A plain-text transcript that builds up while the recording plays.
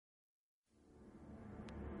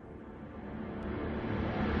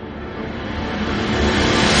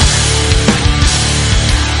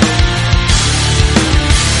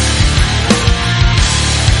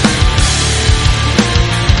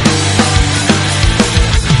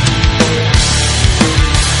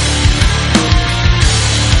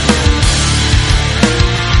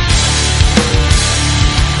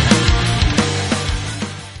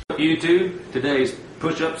YouTube? Today's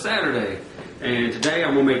push-up Saturday, and today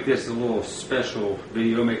I'm gonna make this a little special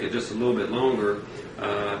video, make it just a little bit longer.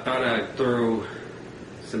 I thought I'd throw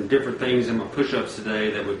some different things in my push-ups today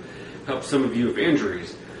that would help some of you with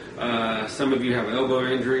injuries. Some of you have elbow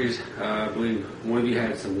injuries. I believe one of you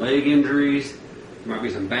had some leg injuries. There might be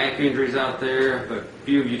some back injuries out there, but a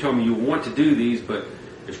few of you told me you want to do these, but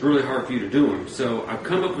it's really hard for you to do them. So I've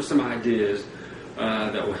come up with some ideas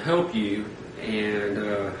that will help you, and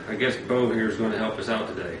I guess Bo here is going to help us out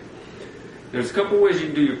today. There's a couple ways you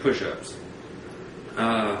can do your push-ups.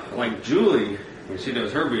 Like Julie, when she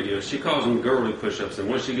does her videos, she calls them girly push-ups, and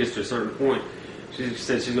once she gets to a certain point, she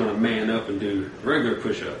says she's going to man up and do regular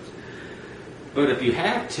push-ups. But if you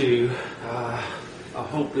have to, I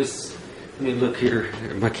hope this, let me look here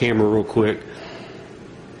at my camera real quick.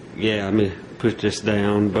 Yeah, let me push this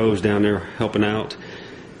down. Bo's down there helping out.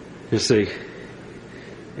 Let's see.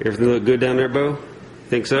 Everything look good down there, Bo?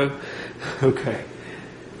 Think so? Okay.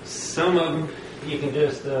 Some of them you can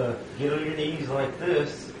just get on your knees like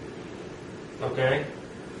this, okay,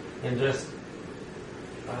 and just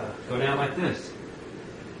go down like this.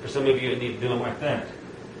 For some of you, it need to do them like that.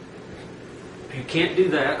 If you can't do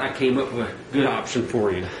that, I came up with a good option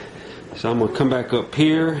for you. So I'm going to come back up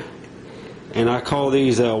here, and I call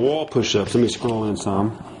these wall push-ups. Let me scroll in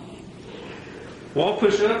some. Wall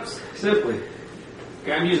push-ups, simply.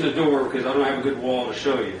 Okay, I'm using a door because I don't have a good wall to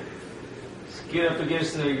show you. Just get up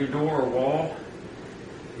against your door or wall,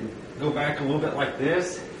 and go back a little bit like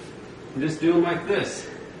this, and just do them like this.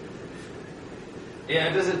 Yeah,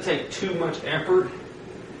 it doesn't take too much effort,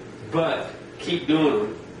 but keep doing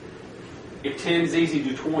them. If 10 is easy,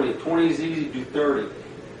 do 20. If 20 is easy, do 30.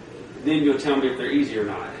 Then you'll tell me if they're easy or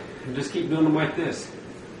not. And just keep doing them like this.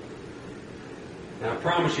 Now I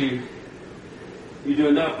promise you, you do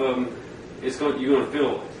enough of them, you're going to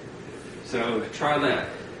feel it. So try that.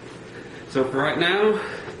 So for right now,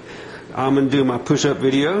 I'm going to do my push-up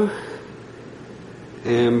video.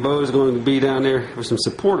 And Bo's going to be down there with some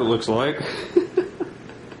support, it looks like.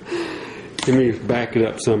 Let me back it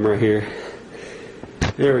up some right here.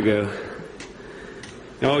 There we go.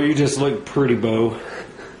 Oh, you just look pretty, Bo.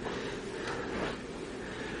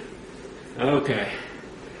 Okay.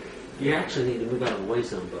 You actually need to move out of the way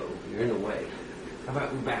some, Bo. You're in the way. How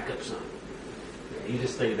about we back up some? Yeah, you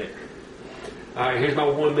just stay there. Alright, here's my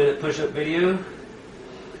 1-minute push-up video.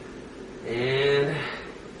 And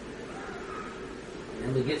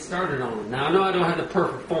we get started on them. Now, I know I don't have the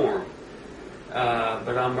perfect form.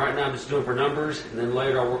 But right now I'm just doing for numbers, and then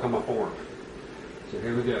later I'll work on my form. So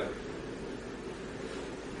here we go.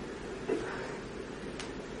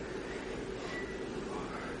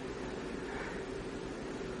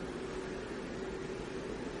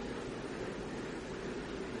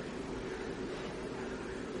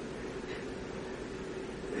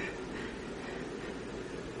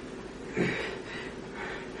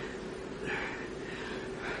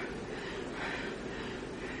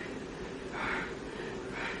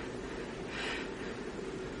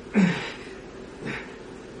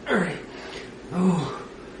 Alright. Oh.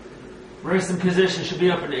 Resting position should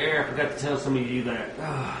be up in the air. I forgot to tell some of you that.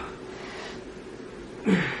 Oh.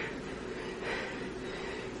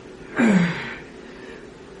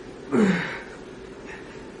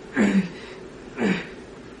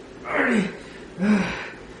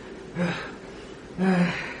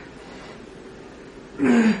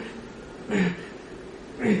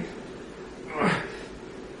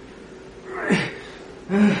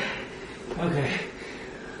 Okay.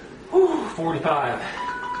 45.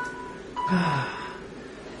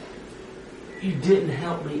 You didn't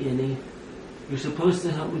help me any. You're supposed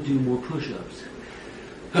to help me do more push-ups.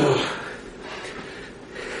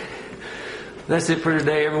 That's it for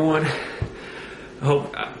today, everyone. I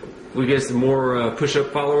hope we get some more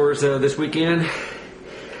push-up followers this weekend.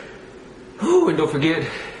 And don't forget,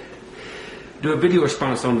 do a video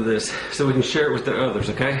response onto this so we can share it with the others,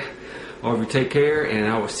 okay? All of you take care, and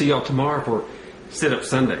I will see y'all tomorrow for Sit Up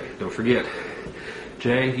Sunday. Don't forget.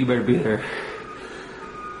 Jay, you better be there.